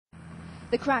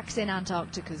The cracks in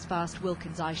Antarctica's vast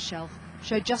Wilkins ice shelf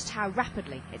show just how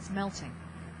rapidly it's melting.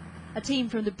 A team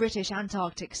from the British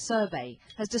Antarctic Survey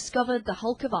has discovered the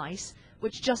hulk of ice,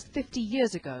 which just 50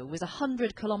 years ago was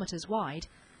 100 kilometres wide,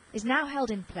 is now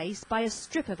held in place by a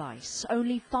strip of ice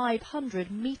only 500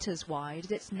 metres wide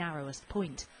at its narrowest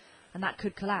point, and that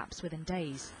could collapse within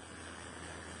days.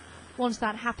 Once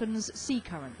that happens, sea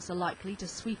currents are likely to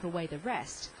sweep away the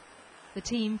rest. The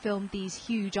team filmed these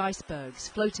huge icebergs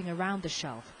floating around the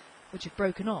shelf, which have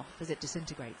broken off as it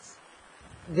disintegrates.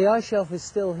 The ice shelf is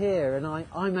still here, and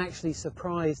I'm actually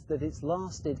surprised that it's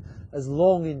lasted as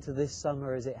long into this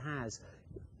summer as it has.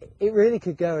 It really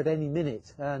could go at any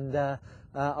minute, and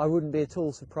I wouldn't be at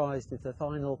all surprised if the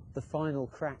final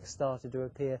cracks started to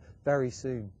appear very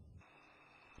soon.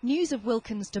 News of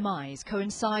Wilkins' demise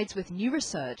coincides with new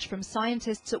research from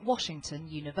scientists at Washington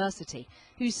University,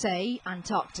 who say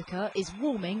Antarctica is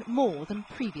warming more than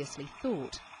previously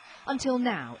thought. Until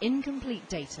now, incomplete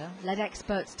data led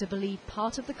experts to believe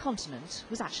part of the continent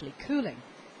was actually cooling.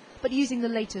 But using the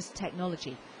latest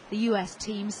technology, the US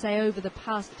team say over the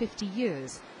past 50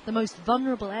 years, the most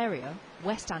vulnerable area,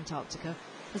 West Antarctica,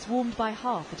 has warmed by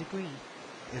 ½ degree.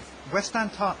 If West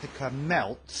Antarctica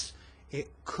melts, it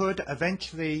could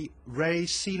eventually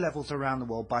raise sea levels around the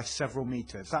world by several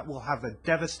meters. That will have a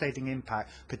devastating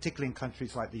impact, particularly in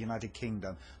countries like the United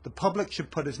Kingdom. The public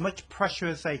should put as much pressure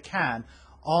as they can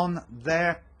on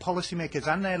their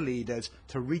policymakers and their leaders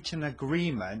to reach an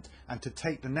agreement and to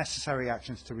take the necessary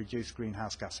actions to reduce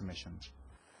greenhouse gas emissions.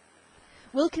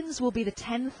 Wilkins will be the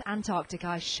 10th Antarctic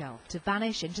ice shelf to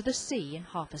vanish into the sea in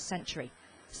half a century.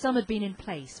 Some had been in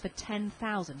place for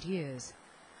 10,000 years.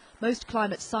 Most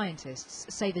climate scientists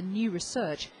say the new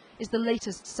research is the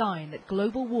latest sign that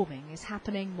global warming is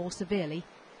happening more severely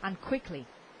and quickly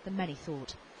than many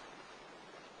thought.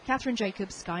 Catherine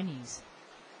Jacobs, Sky News.